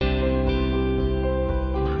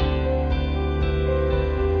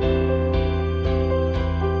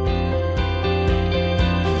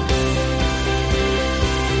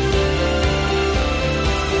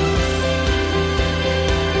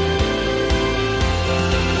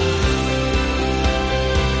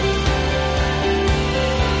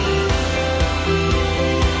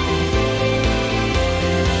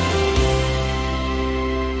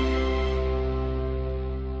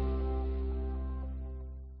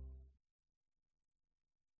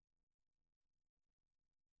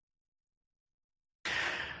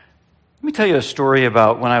Let me tell you a story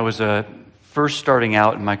about when I was first starting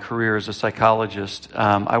out in my career as a psychologist.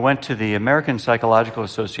 I went to the American Psychological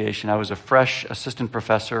Association. I was a fresh assistant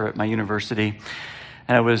professor at my university,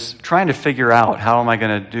 and I was trying to figure out how am I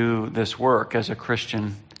going to do this work as a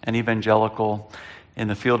Christian and evangelical in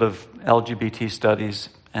the field of LGBT studies.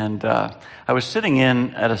 And I was sitting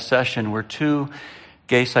in at a session where two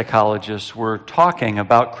gay psychologists were talking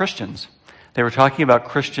about Christians. They were talking about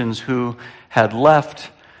Christians who had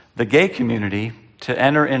left the gay community to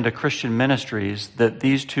enter into Christian ministries that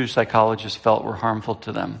these two psychologists felt were harmful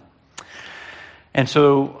to them. And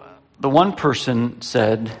so the one person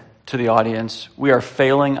said to the audience, "We are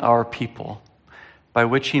failing our people," by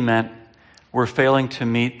which he meant we're failing to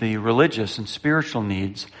meet the religious and spiritual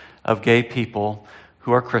needs of gay people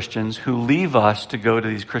who are Christians who leave us to go to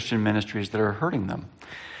these Christian ministries that are hurting them.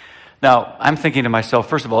 Now, I'm thinking to myself,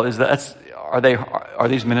 first of all, are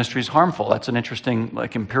these ministries harmful? That's an interesting,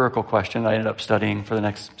 empirical question I ended up studying for the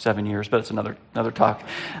next 7 years, but it's another talk.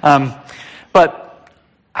 But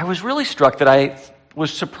I was really struck that I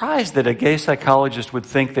was surprised that a gay psychologist would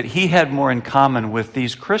think that he had more in common with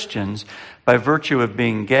these Christians by virtue of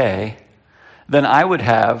being gay than I would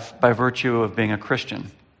have by virtue of being a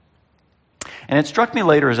Christian. And it struck me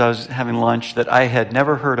later as I was having lunch that I had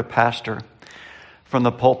never heard a pastor from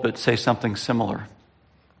the pulpit say something similar.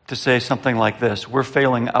 To say something like this: we're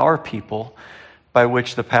failing our people, by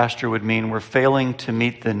which the pastor would mean we're failing to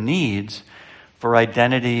meet the needs for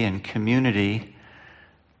identity and community.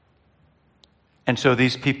 And so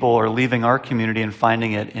these people are leaving our community and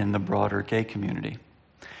finding it in the broader gay community.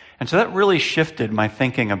 And so that really shifted my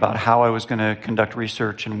thinking about how I was going to conduct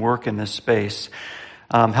research and work in this space.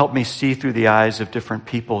 Helped me see through the eyes of different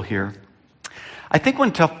people here. I think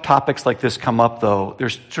when tough topics like this come up, though,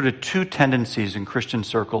 there's sort of two tendencies in Christian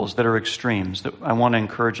circles that are extremes that I want to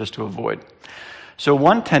encourage us to avoid. So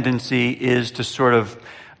one tendency is to sort of,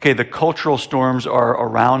 the cultural storms are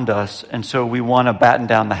around us, and so we want to batten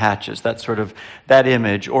down the hatches, that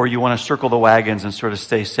image, or you want to circle the wagons and sort of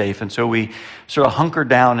stay safe. And so we sort of hunker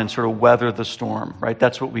down and sort of weather the storm, right?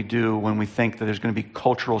 That's what we do when we think that there's going to be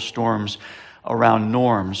cultural storms around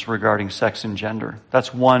norms regarding sex and gender.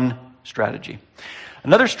 That's one strategy.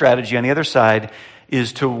 Another strategy on the other side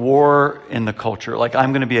is to war in the culture.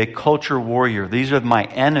 I'm going to be a culture warrior. These are my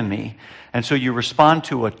enemy. And so you respond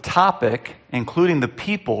to a topic, including the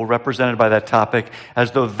people represented by that topic, as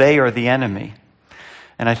though they are the enemy.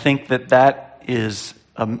 And I think that is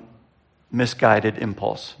a misguided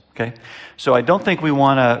impulse. Okay? So I don't think we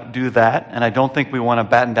want to do that, and I don't think we want to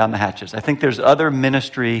batten down the hatches. I think there's other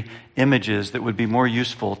ministry images that would be more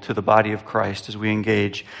useful to the body of Christ as we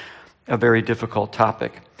engage a very difficult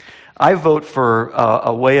topic. I vote for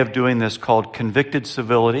a way of doing this called convicted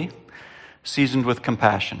civility, seasoned with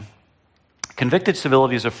compassion. Convicted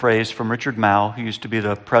civility is a phrase from Richard Mouw, who used to be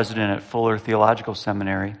the president at Fuller Theological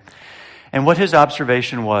Seminary. And what his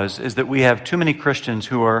observation is that we have too many Christians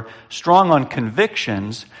who are strong on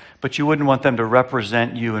convictions, but you wouldn't want them to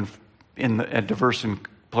represent you in a diverse and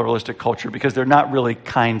pluralistic culture because they're not really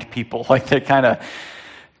kind people. They kind of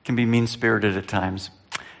can be mean-spirited at times.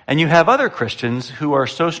 And you have other Christians who are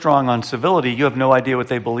so strong on civility, you have no idea what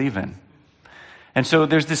they believe in. And so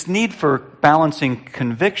there's this need for balancing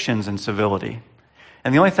convictions and civility.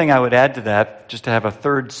 And the only thing I would add to that, just to have a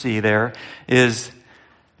third C there, is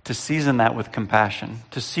to season that with compassion,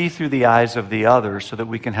 to see through the eyes of the other so that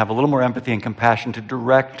we can have a little more empathy and compassion to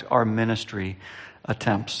direct our ministry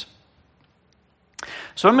attempts.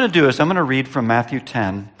 So what I'm going to do is I'm going to read from Matthew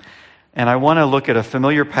 10, and I want to look at a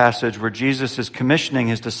familiar passage where Jesus is commissioning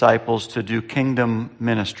his disciples to do kingdom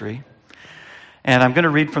ministry. And I'm going to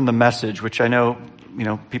read from the Message, which I know,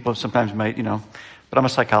 people sometimes might, but I'm a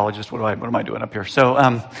psychologist. What am I doing up here? So,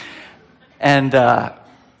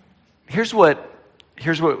 here's what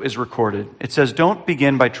is recorded. It says, "Don't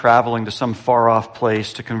begin by traveling to some far-off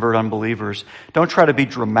place to convert unbelievers. Don't try to be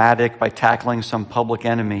dramatic by tackling some public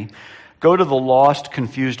enemy. Go to the lost,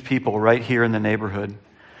 confused people right here in the neighborhood.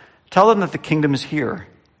 Tell them that the kingdom is here.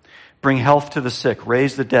 Bring health to the sick,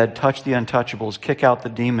 raise the dead, touch the untouchables, kick out the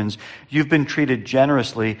demons. You've been treated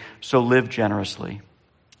generously, so live generously.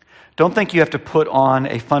 Don't think you have to put on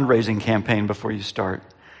a fundraising campaign before you start.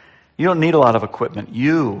 You don't need a lot of equipment.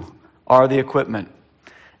 You are the equipment.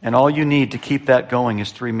 And all you need to keep that going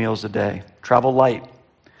is 3 meals a day. Travel light.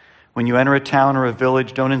 When you enter a town or a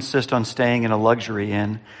village, don't insist on staying in a luxury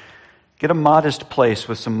inn. Get a modest place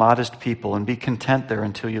with some modest people and be content there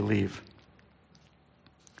until you leave.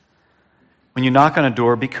 When you knock on a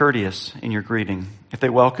door, be courteous in your greeting. If they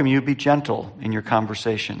welcome you, be gentle in your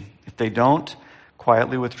conversation. If they don't,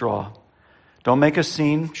 quietly withdraw. Don't make a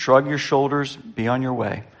scene, shrug your shoulders, be on your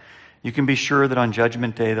way. You can be sure that on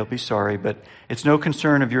Judgment Day they'll be sorry, but it's no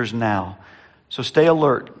concern of yours now. So stay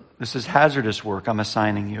alert. This is hazardous work I'm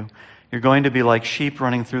assigning you. You're going to be like sheep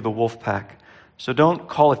running through the wolf pack. So don't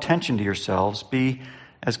call attention to yourselves. Be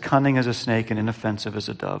as cunning as a snake and inoffensive as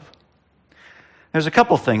a dove. There's a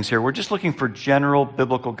couple things here. We're just looking for general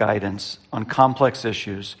biblical guidance on complex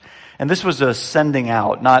issues. And this was a sending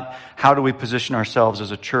out, not how do we position ourselves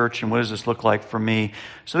as a church and what does this look like for me.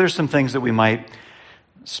 So there's some things that we might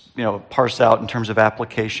parse out in terms of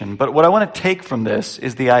application. But what I want to take from this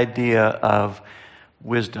is the idea of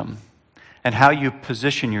wisdom and how you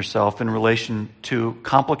position yourself in relation to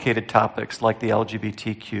complicated topics like the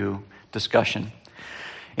LGBTQ discussion.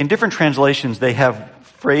 In different translations, they have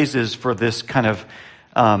phrases for this kind of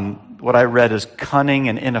what I read as cunning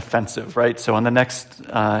and inoffensive, right? So on the next,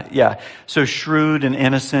 So shrewd and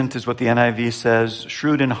innocent is what the NIV says.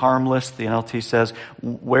 Shrewd and harmless, the NLT says.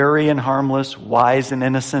 Wary and harmless, wise and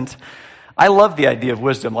innocent. I love the idea of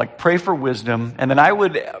wisdom, like pray for wisdom. And then I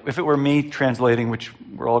would, if it were me translating, which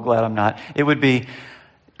we're all glad I'm not, it would be,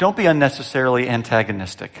 don't be unnecessarily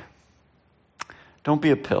antagonistic. Don't be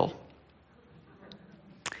a pill.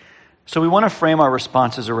 So we want to frame our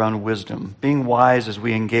responses around wisdom, being wise as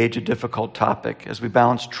we engage a difficult topic, as we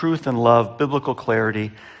balance truth and love, biblical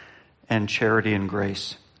clarity, and charity and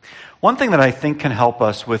grace. One thing that I think can help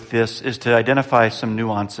us with this is to identify some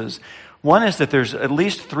nuances. One is that there's at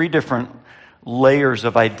least 3 different layers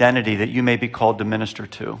of identity that you may be called to minister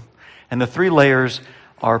to. And the 3 layers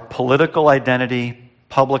are political identity,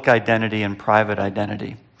 public identity, and private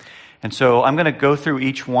identity. And so I'm going to go through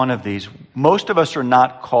each one of these. Most of us are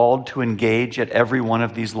not called to engage at every one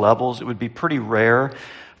of these levels. It would be pretty rare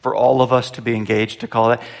for all of us to be engaged to call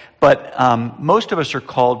that. But most of us are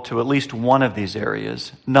called to at least one of these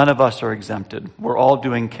areas. None of us are exempted. We're all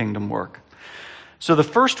doing kingdom work. So the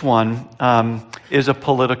first one is a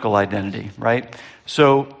political identity, right?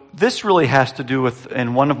 So this really has to do with,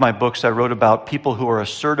 in one of my books I wrote about people who are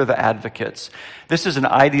assertive advocates. This is an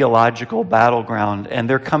ideological battleground, and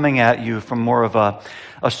they're coming at you from more of a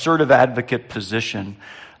assertive advocate position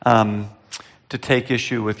to take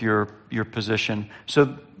issue with your position.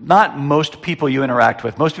 So not most people you interact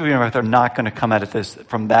with. Most people you interact with are not going to come at this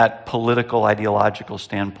from that political, ideological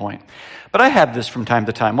standpoint. But I have this from time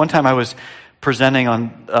to time. One time I was presenting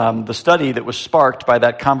on the study that was sparked by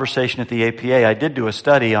that conversation at the APA. I did do a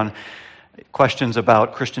study on questions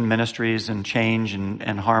about Christian ministries and change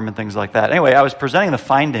and harm and things like that. Anyway, I was presenting the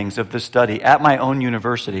findings of this study at my own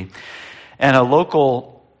university, and a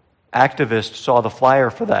local activist saw the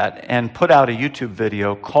flyer for that and put out a YouTube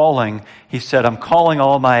video calling, he said, I'm calling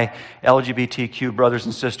all my LGBTQ brothers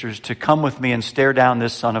and sisters to come with me and stare down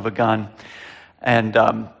this son of a gun. And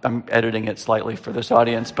I'm editing it slightly for this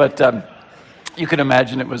audience, but you can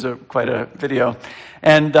imagine it was quite a video.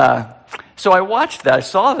 And so I watched that. I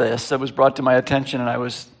saw this. It was brought to my attention, and I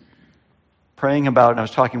was praying about it, and I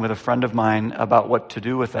was talking with a friend of mine about what to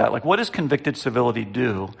do with that. Like, what does convicted civility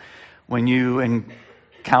do when you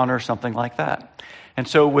encounter something like that? And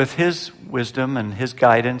so with his wisdom and his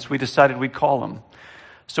guidance, we decided we'd call him.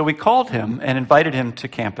 So we called him and invited him to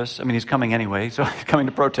campus. I mean, he's coming anyway, so he's coming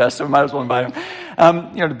to protest, so we might as well invite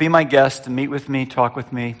him, to be my guest, to meet with me, talk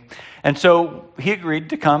with me. And so he agreed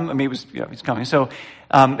to come. I mean, he's coming. So,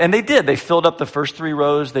 and they did. They filled up the first 3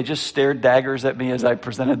 rows. They just stared daggers at me as I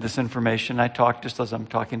presented this information. I talked just as I'm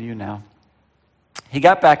talking to you now. He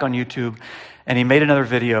got back on YouTube, and he made another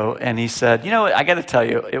video, and he said, I got to tell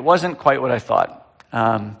you, it wasn't quite what I thought.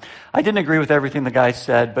 I didn't agree with everything the guy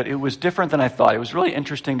said, but it was different than I thought. It was really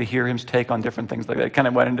interesting to hear his take on different things like that. It kind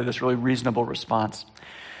of went into this really reasonable response.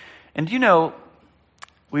 And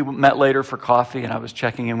we met later for coffee, and I was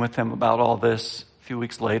checking in with him about all this a few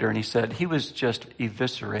weeks later, and he said he was just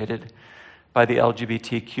eviscerated by the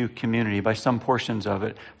LGBTQ community, by some portions of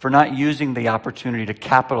it, for not using the opportunity to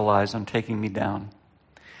capitalize on taking me down.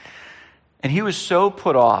 And he was so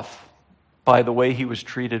put off by the way he was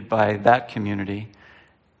treated by that community,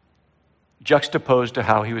 juxtaposed to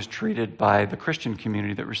how he was treated by the Christian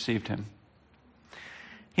community that received him.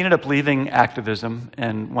 He ended up leaving activism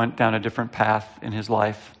and went down a different path in his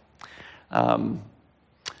life.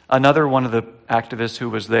 Another one of the activists who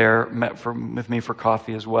was there met with me for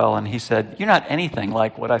coffee as well, and he said, "You're not anything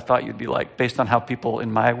like what I thought you'd be like, based on how people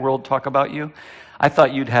in my world talk about you. I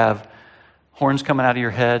thought you'd have horns coming out of your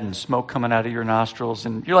head and smoke coming out of your nostrils,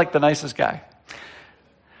 and you're like the nicest guy."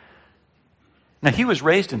 Now, he was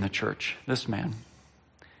raised in the church, this man.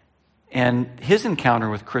 And his encounter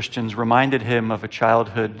with Christians reminded him of a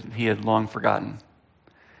childhood he had long forgotten.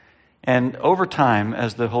 And over time,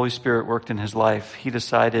 as the Holy Spirit worked in his life, he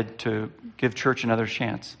decided to give church another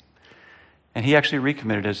chance. And he actually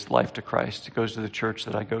recommitted his life to Christ. He goes to the church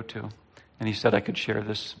that I go to. And he said I could share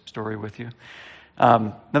this story with you.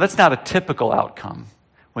 Now, that's not a typical outcome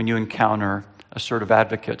when you encounter assertive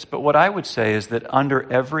advocates. But what I would say is that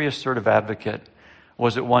under every assertive advocate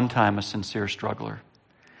was at one time a sincere struggler.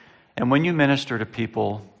 And when you minister to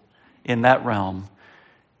people in that realm,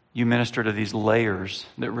 you minister to these layers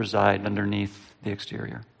that reside underneath the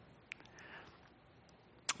exterior.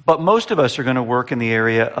 But most of us are going to work in the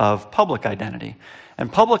area of public identity.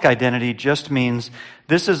 And public identity just means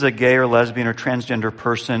this is a gay or lesbian or transgender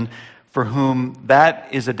person for whom that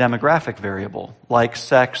is a demographic variable, like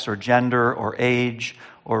sex or gender or age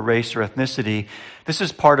or race or ethnicity. This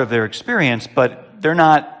is part of their experience, but they're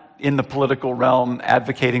not in the political realm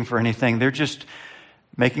advocating for anything. They're just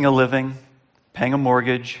making a living, paying a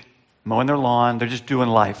mortgage, mowing their lawn. They're just doing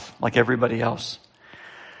life like everybody else.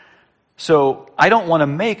 So I don't want to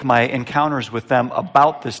make my encounters with them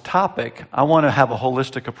about this topic. I want to have a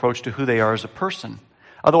holistic approach to who they are as a person.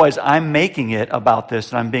 Otherwise, I'm making it about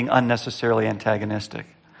this and I'm being unnecessarily antagonistic.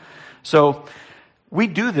 So we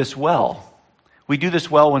do this well. We do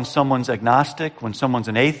this well when someone's agnostic, when someone's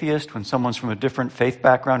an atheist, when someone's from a different faith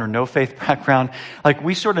background or no faith background. Like,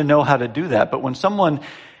 we sort of know how to do that. But when someone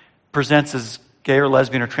presents as gay or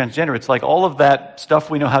lesbian or transgender, it's like all of that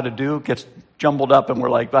stuff we know how to do gets jumbled up and we're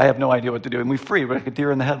like, I have no idea what to do. And we're like a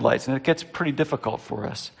deer in the headlights. And it gets pretty difficult for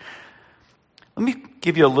us. Let me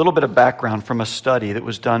give you a little bit of background from a study that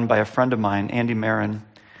was done by a friend of mine, Andy Marin,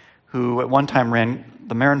 who at one time ran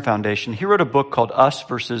the Marin Foundation. He wrote a book called Us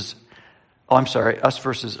Versus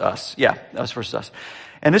Us. Yeah, Us Versus Us.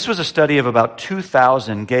 And this was a study of about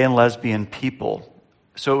 2,000 gay and lesbian people.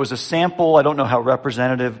 So it was a sample. I don't know how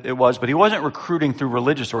representative it was, but he wasn't recruiting through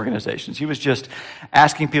religious organizations. He was just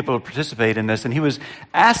asking people to participate in this, and he was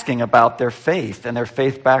asking about their faith and their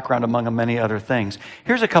faith background, among many other things.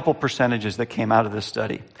 Here's a couple percentages that came out of this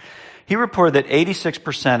study. He reported that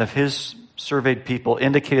 86% of his surveyed people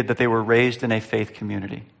indicated that they were raised in a faith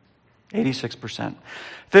community. 86%.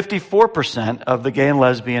 54% of the gay and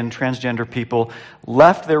lesbian transgender people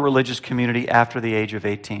left their religious community after the age of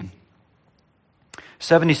 18.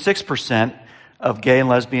 76% of gay and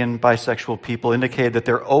lesbian bisexual people indicated that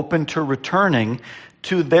they're open to returning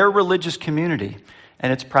to their religious community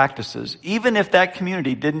and its practices, even if that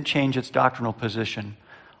community didn't change its doctrinal position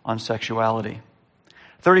on sexuality.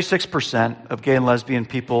 36% of gay and lesbian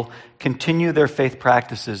people continue their faith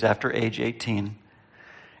practices after age 18.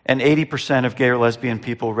 And 80% of gay or lesbian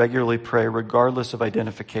people regularly pray regardless of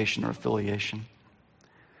identification or affiliation.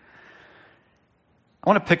 I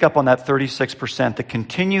want to pick up on that 36% that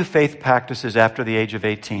continue faith practices after the age of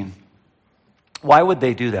 18. Why would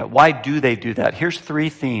they do that? Why do they do that? Here's 3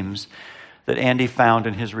 themes that Andy found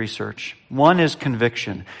in his research. One is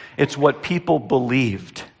conviction. It's what people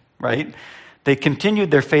believed, right? They continued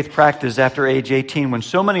their faith practice after age 18 when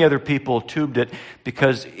so many other people tubed it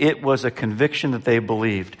because it was a conviction that they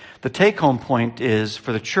believed. The take-home point is,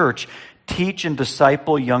 for the church, teach and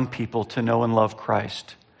disciple young people to know and love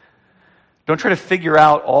Christ. Don't try to figure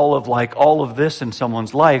out all of this in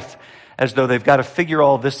someone's life as though they've got to figure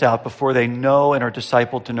all this out before they know and are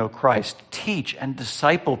discipled to know Christ. Teach and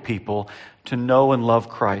disciple people to know and love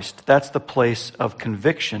Christ. That's the place of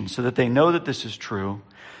conviction, so that they know that this is true.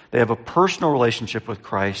 They have a personal relationship with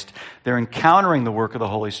Christ. They're encountering the work of the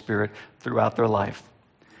Holy Spirit throughout their life.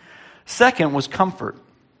 Second was comfort.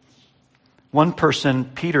 One person,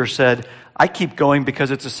 Peter, said, I keep going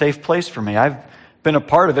because it's a safe place for me. I've been a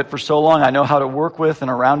part of it for so long. I know how to work with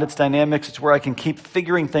and around its dynamics. It's where I can keep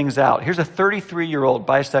figuring things out. Here's a 33-year-old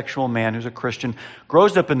bisexual man who's a Christian,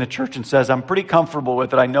 grows up in the church and says, I'm pretty comfortable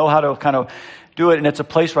with it. I know how to kind of do it, and it's a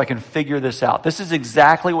place where I can figure this out. This is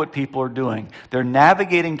exactly what people are doing. They're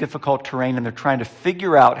navigating difficult terrain, and they're trying to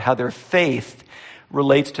figure out how their faith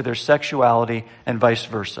relates to their sexuality and vice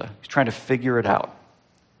versa. He's trying to figure it out.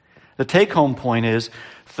 The take-home point is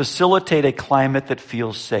facilitate a climate that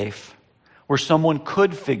feels safe, where someone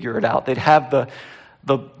could figure it out. They'd have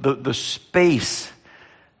the space,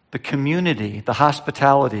 the community, the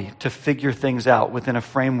hospitality to figure things out within a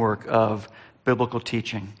framework of biblical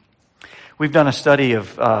teaching. We've done a study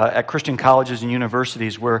at Christian colleges and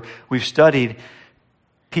universities where we've studied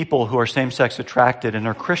people who are same-sex attracted and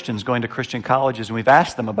are Christians going to Christian colleges, and we've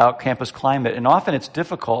asked them about campus climate. And often it's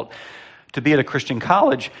difficult to be at a Christian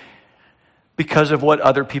college because of what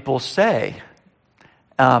other people say.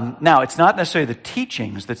 Now, it's not necessarily the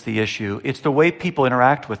teachings that's the issue. It's the way people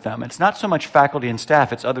interact with them. It's not so much faculty and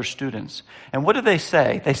staff, it's other students. And what do they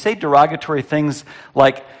say? They say derogatory things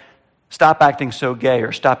like, stop acting so gay,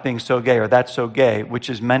 or stop being so gay, or that's so gay, which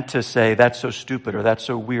is meant to say that's so stupid or that's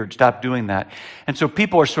so weird, stop doing that. And so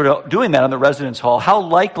people are sort of doing that on the residence hall. How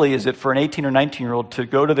likely is it for an 18 or 19-year-old to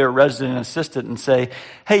go to their resident assistant and say,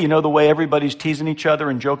 hey, you know the way everybody's teasing each other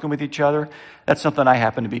and joking with each other? That's something I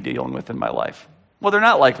happen to be dealing with in my life. Well, they're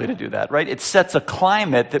not likely to do that, right? It sets a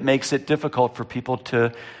climate that makes it difficult for people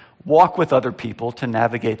to walk with other people to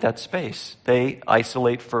navigate that space. They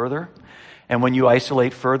isolate further. And when you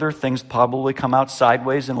isolate further, things probably come out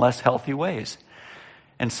sideways in less healthy ways.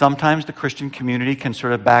 And sometimes the Christian community can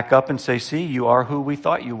sort of back up and say, see, you are who we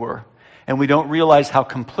thought you were. And we don't realize how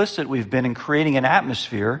complicit we've been in creating an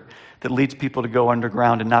atmosphere that leads people to go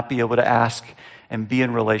underground and not be able to ask and be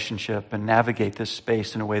in relationship and navigate this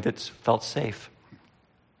space in a way that's felt safe.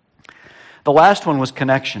 The last one was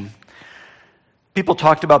connection. People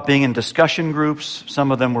talked about being in discussion groups.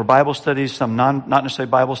 Some of them were Bible studies, some not necessarily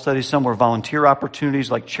Bible studies. Some were volunteer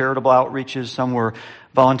opportunities like charitable outreaches. Some were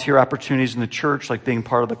volunteer opportunities in the church like being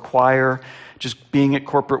part of the choir, just being at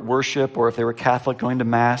corporate worship, or if they were Catholic, going to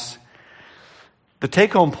Mass. The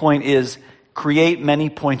take-home point is create many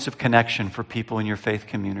points of connection for people in your faith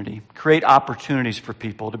community. Create opportunities for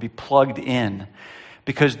people to be plugged in,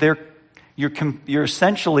 because you're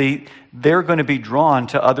essentially, they're going to be drawn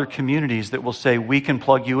to other communities that will say, we can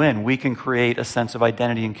plug you in. We can create a sense of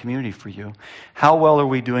identity and community for you. How well are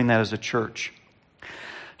we doing that as a church?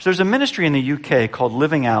 So there's a ministry in the UK called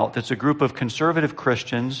Living Out that's a group of conservative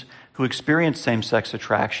Christians who experience same-sex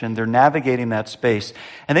attraction. They're navigating that space.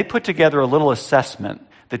 And they put together a little assessment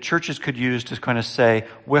that churches could use to kind of say,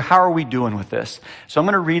 well, how are we doing with this? So I'm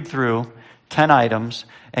going to read through 10 items,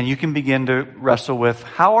 and you can begin to wrestle with,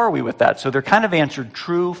 how are we with that? So they're kind of answered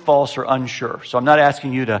true, false, or unsure. So I'm not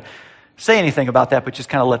asking you to say anything about that, but just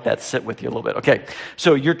kind of let that sit with you a little bit. Okay,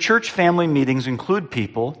 so your church family meetings include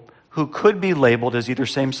people who could be labeled as either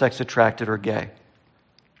same-sex attracted or gay.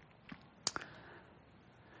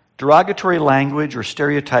 Derogatory language or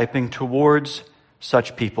stereotyping towards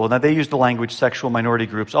such people. Now, they use the language sexual minority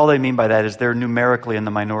groups. All they mean by that is they're numerically in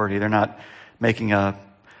the minority. They're not making a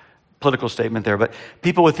political statement there, but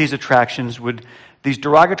people with these attractions these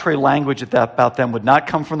derogatory language about them would not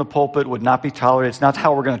come from the pulpit, would not be tolerated. It's not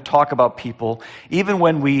how we're going to talk about people. Even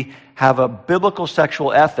when we have a biblical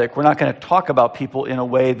sexual ethic, we're not going to talk about people in a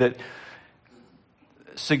way that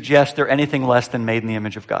suggests they're anything less than made in the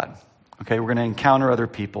image of God. Okay, we're going to encounter other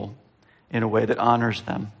people in a way that honors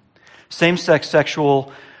them. Same-sex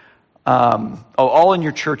sexual all in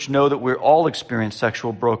your church know that we all experience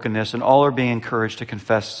sexual brokenness, and all are being encouraged to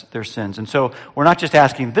confess their sins. And so we're not just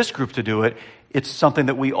asking this group to do it, it's something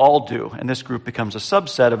that we all do. And this group becomes a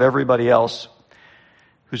subset of everybody else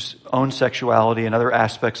whose own sexuality and other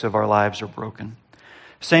aspects of our lives are broken.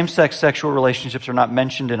 Same-sex sexual relationships are not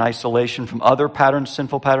mentioned in isolation from other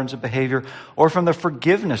sinful patterns of behavior, or from the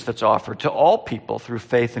forgiveness that's offered to all people through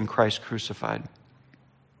faith in Christ crucified.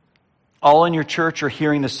 All in your church are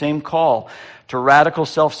hearing the same call to radical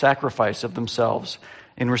self-sacrifice of themselves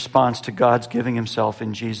in response to God's giving himself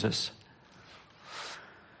in Jesus.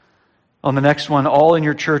 On the next one, all in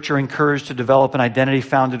your church are encouraged to develop an identity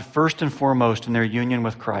founded first and foremost in their union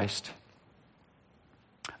with Christ.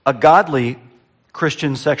 A godly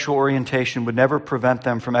Christian sexual orientation would never prevent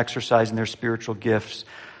them from exercising their spiritual gifts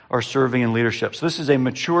or serving in leadership. So this is a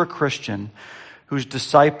mature Christian who's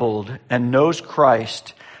discipled and knows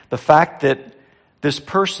Christ. The fact that this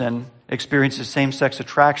person experiences same-sex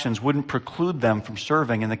attractions wouldn't preclude them from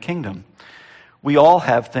serving in the kingdom. We all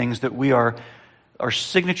have things that we are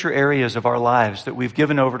signature areas of our lives that we've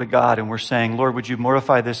given over to God, and we're saying, Lord, would you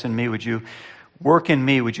mortify this in me? Would you work in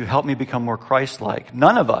me? Would you help me become more Christ-like?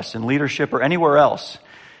 None of us in leadership or anywhere else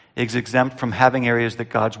is exempt from having areas that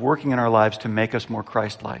God's working in our lives to make us more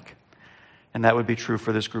Christ-like. And that would be true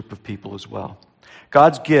for this group of people as well.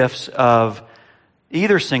 God's gifts of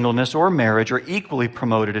either singleness or marriage are equally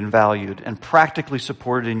promoted and valued and practically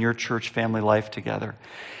supported in your church family life together.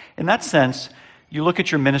 In that sense, you look at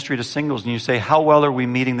your ministry to singles and you say, how well are we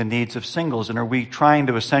meeting the needs of singles? And are we trying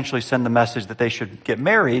to essentially send the message that they should get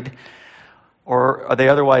married? Or are they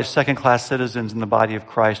otherwise second-class citizens in the body of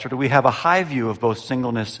Christ? Or do we have a high view of both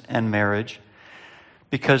singleness and marriage?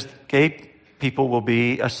 Because gay people will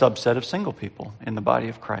be a subset of single people in the body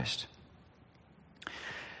of Christ.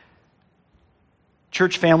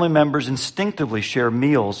 Church family members instinctively share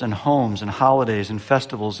meals and homes and holidays and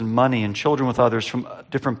festivals and money and children with others from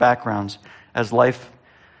different backgrounds as life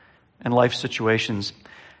situations.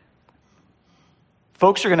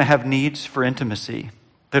 Folks are going to have needs for intimacy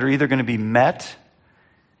that are either going to be met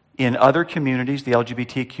in other communities, the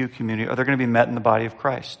LGBTQ community, or they're going to be met in the body of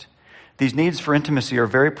Christ. These needs for intimacy are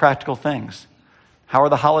very practical things. How are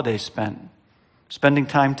the holidays spent? Spending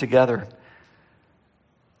time together,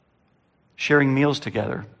 sharing meals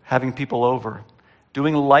together, having people over.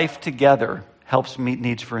 Doing life together helps meet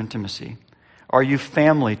needs for intimacy. Are you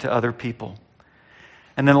family to other people?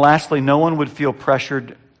 And then lastly, no one would feel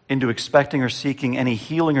pressured into expecting or seeking any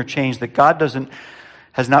healing or change that God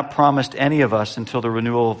has not promised any of us until the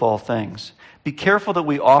renewal of all things. Be careful that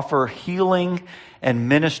we offer healing and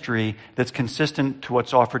ministry that's consistent to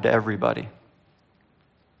what's offered to everybody.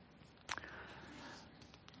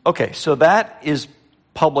 Okay, so that is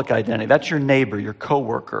public identity. That's your neighbor, your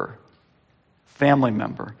coworker, family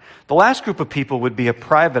member. The last group of people would be a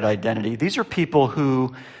private identity. These are people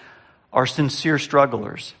who are sincere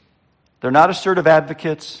strugglers. They're not assertive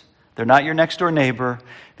advocates. They're not your next door neighbor.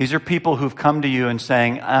 These are people who've come to you and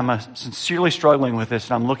saying, I'm sincerely struggling with this,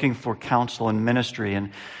 and I'm looking for counsel and ministry and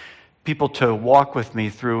people to walk with me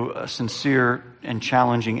through a sincere and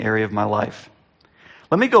challenging area of my life.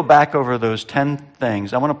 Let me go back over those 10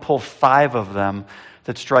 things. I want to pull 5 of them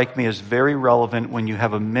that strike me as very relevant when you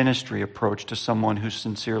have a ministry approach to someone who's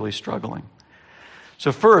sincerely struggling.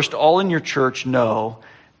 So first, all in your church know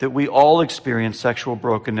that we all experience sexual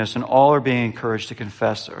brokenness and all are being encouraged to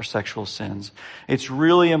confess our sexual sins. It's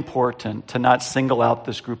really important to not single out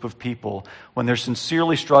this group of people when they're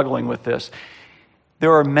sincerely struggling with this.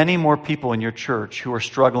 There are many more people in your church who are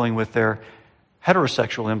struggling with their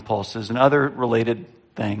heterosexual impulses and other related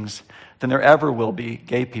things than there ever will be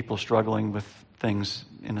gay people struggling with things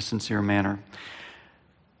in a sincere manner.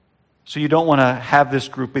 So you don't want to have this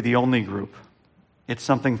group be the only group. It's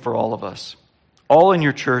something for all of us. All in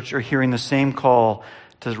your church are hearing the same call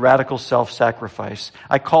to radical self-sacrifice.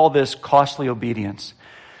 I call this costly obedience.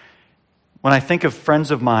 When I think of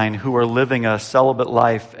friends of mine who are living a celibate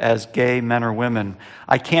life as gay men or women,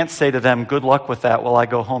 I can't say to them, good luck with that while I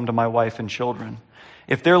go home to my wife and children.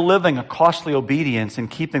 If they're living a costly obedience in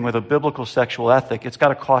keeping with a biblical sexual ethic, it's got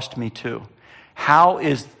to cost me too. How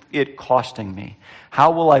is it costing me?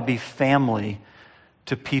 How will I be family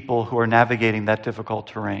to people who are navigating that difficult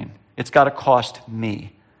terrain? It's got to cost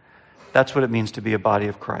me. That's what it means to be a body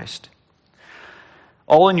of Christ.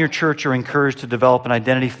 All in your church are encouraged to develop an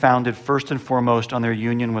identity founded first and foremost on their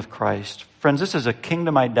union with Christ. Friends, this is a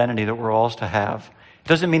kingdom identity that we're all to have. It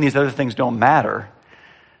doesn't mean these other things don't matter,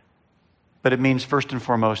 but it means first and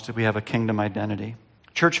foremost that we have a kingdom identity.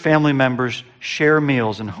 Church family members share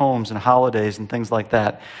meals and homes and holidays and things like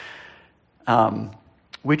that.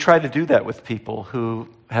 We try to do that with people who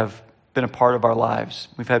have been a part of our lives.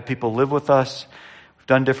 We've had people live with us. We've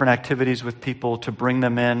done different activities with people to bring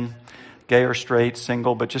them in, gay or straight,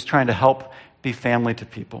 single, but just trying to help be family to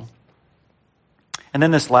people. And then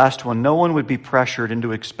this last one, no one would be pressured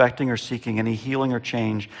into expecting or seeking any healing or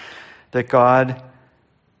change that God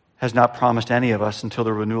has not promised any of us until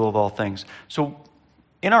the renewal of all things. So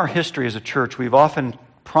in our history as a church, we've often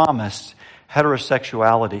promised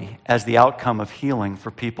heterosexuality as the outcome of healing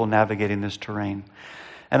for people navigating this terrain.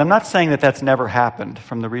 And I'm not saying that that's never happened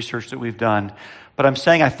from the research that we've done, but I'm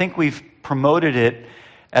saying I think we've promoted it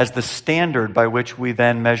as the standard by which we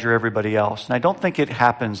then measure everybody else. And I don't think it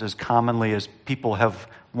happens as commonly as people have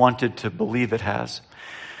wanted to believe it has.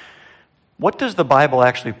 What does the Bible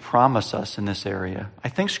actually promise us in this area? I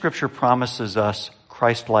think Scripture promises us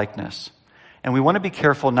Christ-likeness. And we want to be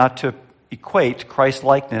careful not to equate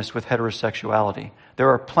Christ-likeness with heterosexuality. There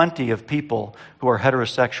are plenty of people who are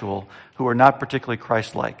heterosexual who are not particularly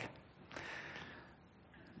Christ-like.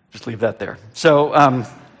 Just leave that there. So,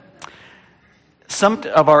 some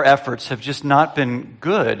of our efforts have just not been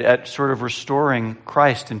good at sort of restoring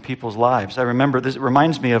Christ in people's lives. I remember this, it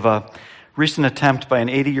reminds me of a recent attempt by an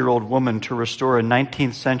 80-year-old woman to restore a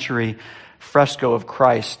 19th century fresco of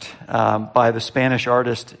Christ by the Spanish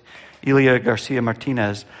artist Elia Garcia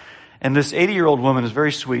Martinez. And this 80-year-old woman is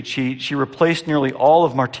very sweet. She replaced nearly all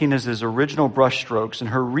of Martinez's original brushstrokes, and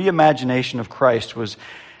her reimagination of Christ was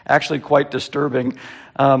actually quite disturbing.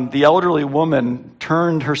 The elderly woman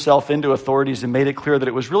turned herself into authorities and made it clear that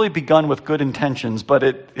it was really begun with good intentions, but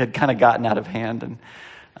it had kind of gotten out of hand.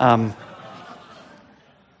 And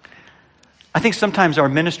I think sometimes our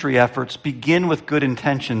ministry efforts begin with good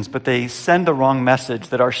intentions, but they send the wrong message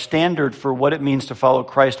that our standard for what it means to follow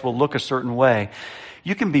Christ will look a certain way.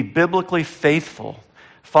 You can be biblically faithful,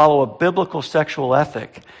 follow a biblical sexual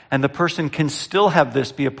ethic, and the person can still have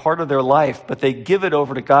this be a part of their life, but they give it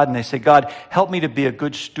over to God and they say, God, help me to be a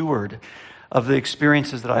good steward of the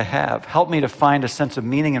experiences that I have. Help me to find a sense of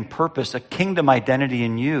meaning and purpose, a kingdom identity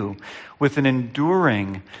in you with an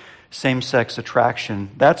enduring same-sex attraction.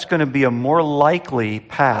 That's going to be a more likely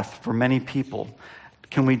path for many people.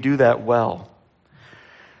 Can we do that well?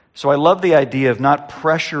 So I love the idea of not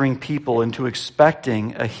pressuring people into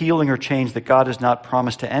expecting a healing or change that God has not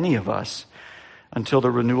promised to any of us until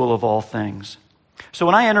the renewal of all things. So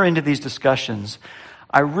when I enter into these discussions,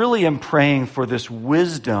 I really am praying for this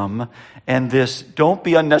wisdom and this don't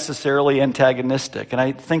be unnecessarily antagonistic. And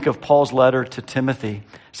I think of Paul's letter to Timothy,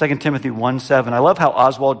 2 Timothy 1:7. I love how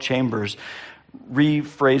Oswald Chambers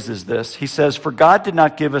rephrases this. He says, "For God did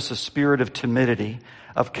not give us a spirit of timidity,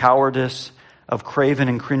 of cowardice, of craven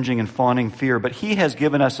and cringing and fawning fear, but he has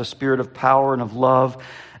given us a spirit of power and of love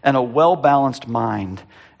and a well-balanced mind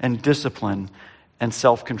and discipline and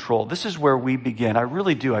self-control." This is where we begin. I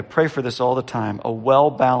really do. I pray for this all the time. A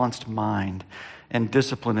well-balanced mind and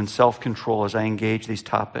discipline and self-control as I engage these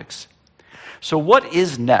topics. So what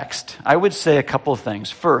is next? I would say a couple of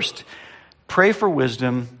things. First, pray for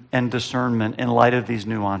wisdom and discernment in light of these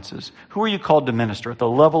nuances. Who are you called to minister? At the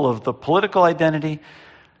level of the political identity,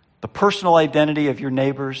 the personal identity of your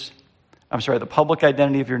neighbors, the public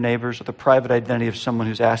identity of your neighbors, or the private identity of someone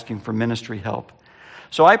who's asking for ministry help.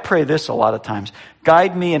 So I pray this a lot of times.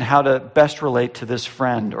 Guide me in how to best relate to this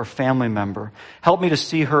friend or family member. Help me to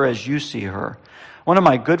see her as you see her. One of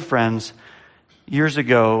my good friends years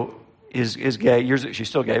ago is gay. She's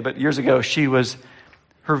still gay, but years ago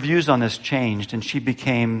her views on this changed, and she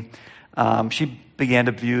began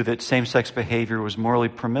to view that same-sex behavior was morally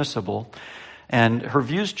permissible. And her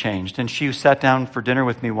views changed, and she sat down for dinner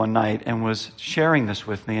with me one night and was sharing this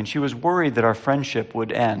with me, and she was worried that our friendship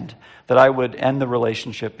would end, that I would end the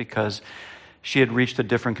relationship because she had reached a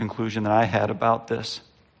different conclusion than I had about this.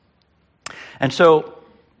 And so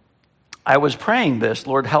I was praying this,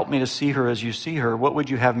 Lord, help me to see her as you see her. What would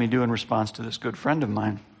you have me do in response to this good friend of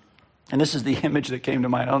mine? And this is the image that came to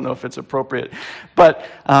mind. I don't know if it's appropriate, but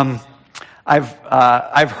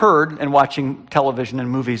I've heard in watching television and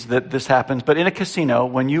movies that this happens, but in a casino,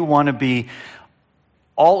 when you want to be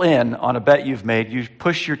all in on a bet you've made, you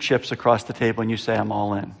push your chips across the table and you say, I'm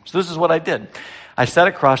all in. So this is what I did. I sat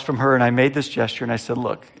across from her and I made this gesture and I said,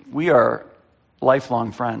 look, we are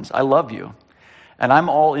lifelong friends. I love you and I'm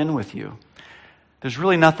all in with you. There's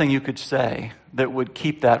really nothing you could say that would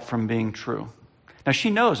keep that from being true. Now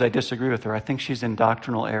she knows I disagree with her. I think she's in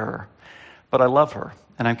doctrinal error, but I love her.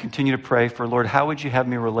 And I continue to pray for, Lord, how would you have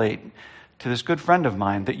me relate to this good friend of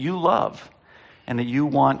mine that you love and that you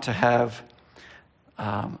want to have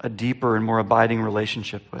a deeper and more abiding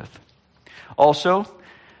relationship with? Also,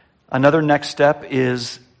 another next step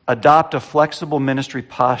is adopt a flexible ministry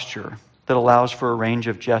posture that allows for a range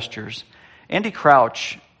of gestures. Andy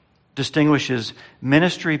Crouch distinguishes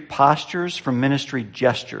ministry postures from ministry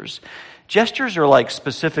gestures. Gestures are like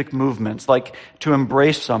specific movements, like to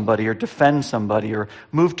embrace somebody or defend somebody or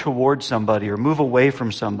move towards somebody or move away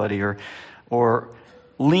from somebody or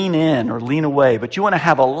lean in or lean away. But you want to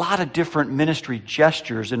have a lot of different ministry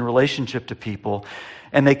gestures in relationship to people,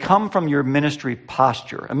 and they come from your ministry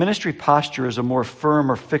posture. A ministry posture is a more firm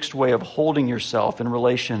or fixed way of holding yourself in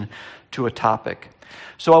relation to a topic.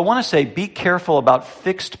 So I want to say be careful about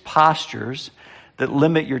fixed postures that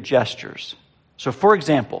limit your gestures. So for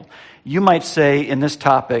example, you might say in this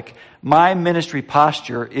topic, my ministry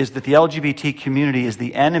posture is that the LGBT community is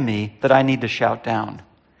the enemy that I need to shout down.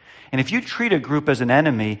 And if you treat a group as an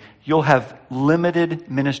enemy, you'll have limited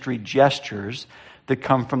ministry gestures that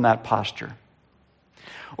come from that posture.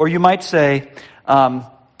 Or you might say,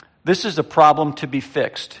 this is a problem to be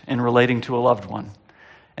fixed in relating to a loved one.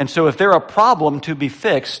 And so if they're a problem to be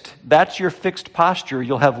fixed, that's your fixed posture.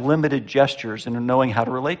 You'll have limited gestures in knowing how to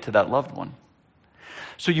relate to that loved one.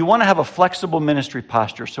 So you want to have a flexible ministry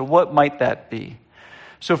posture. So what might that be?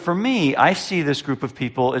 So for me, I see this group of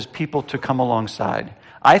people as people to come alongside.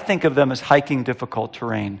 I think of them as hiking difficult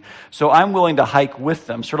terrain. So I'm willing to hike with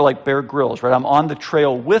them, sort of like Bear Grylls, right? I'm on the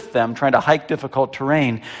trail with them trying to hike difficult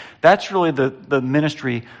terrain. That's really the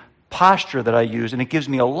ministry posture that I use, and it gives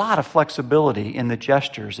me a lot of flexibility in the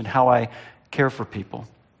gestures and how I care for people.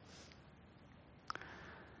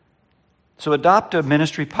 So adopt a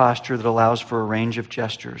ministry posture that allows for a range of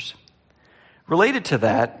gestures. Related to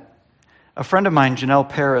that, a friend of mine, Janelle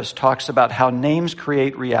Paris, talks about how names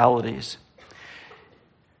create realities.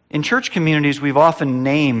 In church communities, we've often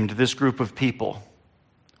named this group of people.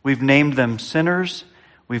 We've named them sinners,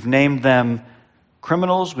 we've named them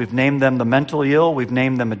criminals, we've named them the mentally ill, we've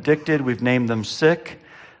named them addicted, we've named them sick.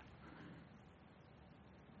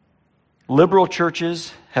 Liberal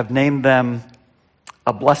churches have named them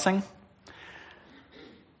a blessing.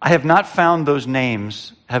 I have not found those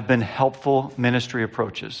names have been helpful ministry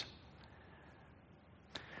approaches.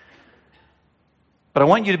 But I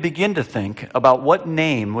want you to begin to think about what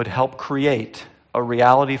name would help create a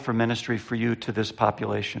reality for ministry for you to this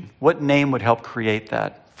population. What name would help create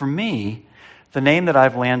that? For me, the name that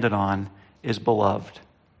I've landed on is beloved.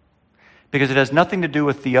 Because it has nothing to do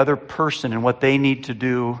with the other person and what they need to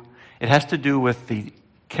do. It has to do with the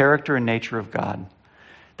character and nature of God.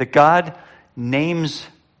 That God names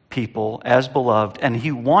people as beloved, and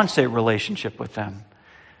He wants a relationship with them.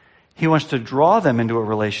 He wants to draw them into a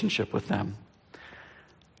relationship with them.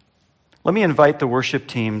 Let me invite the worship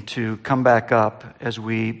team to come back up as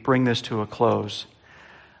we bring this to a close.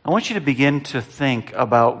 I want you to begin to think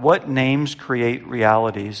about what names create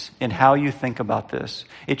realities and how you think about this.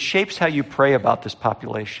 It shapes how you pray about this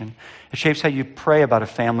population. It shapes how you pray about a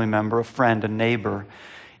family member, a friend, a neighbor,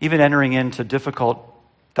 even entering into difficult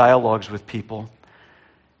dialogues with people.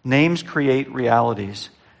 Names create realities.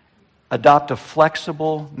 Adopt a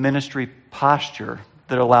flexible ministry posture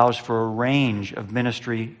that allows for a range of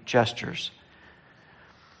ministry gestures.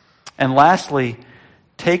 And lastly,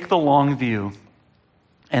 take the long view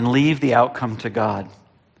and leave the outcome to God.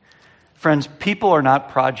 Friends, people are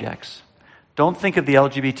not projects. Don't think of the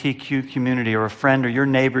LGBTQ community or a friend or your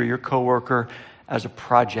neighbor, your coworker as a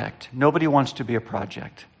project. Nobody wants to be a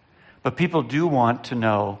project. But people do want to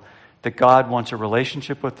know that God wants a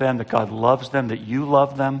relationship with them, that God loves them, that you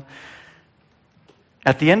love them.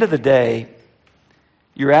 At the end of the day,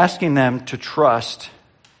 you're asking them to trust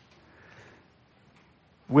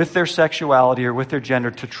with their sexuality or with their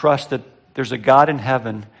gender, to trust that there's a God in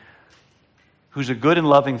heaven who's a good and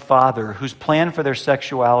loving Father whose plan for their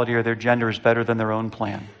sexuality or their gender is better than their own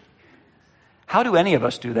plan. How do any of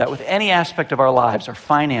us do that with any aspect of our lives, our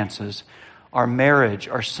finances, our marriage,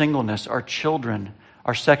 our singleness, our children,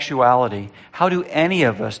 our sexuality? How do any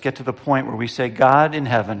of us get to the point where we say, God in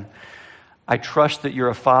heaven, I trust that you're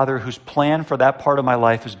a Father whose plan for that part of my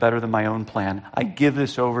life is better than my own plan. I give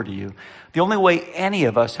this over to you. The only way any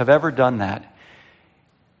of us have ever done that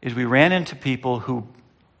is we ran into people who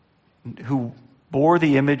bore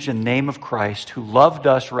the image and name of Christ, who loved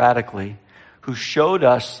us radically, who showed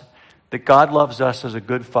us that God loves us as a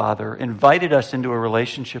good Father, invited us into a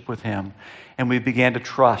relationship with Him, and we began to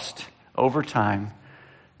trust over time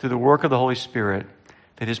through the work of the Holy Spirit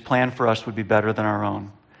that His plan for us would be better than our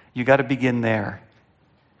own. You got to begin there.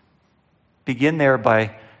 Begin there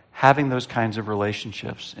by having those kinds of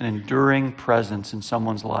relationships, an enduring presence in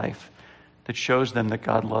someone's life that shows them that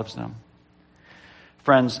God loves them.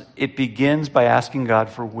 Friends, it begins by asking God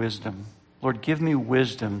for wisdom. Lord, give me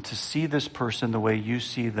wisdom to see this person the way you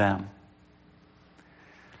see them.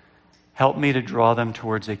 Help me to draw them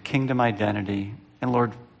towards a kingdom identity. And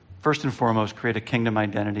Lord, first and foremost, create a kingdom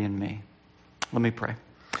identity in me. Let me pray.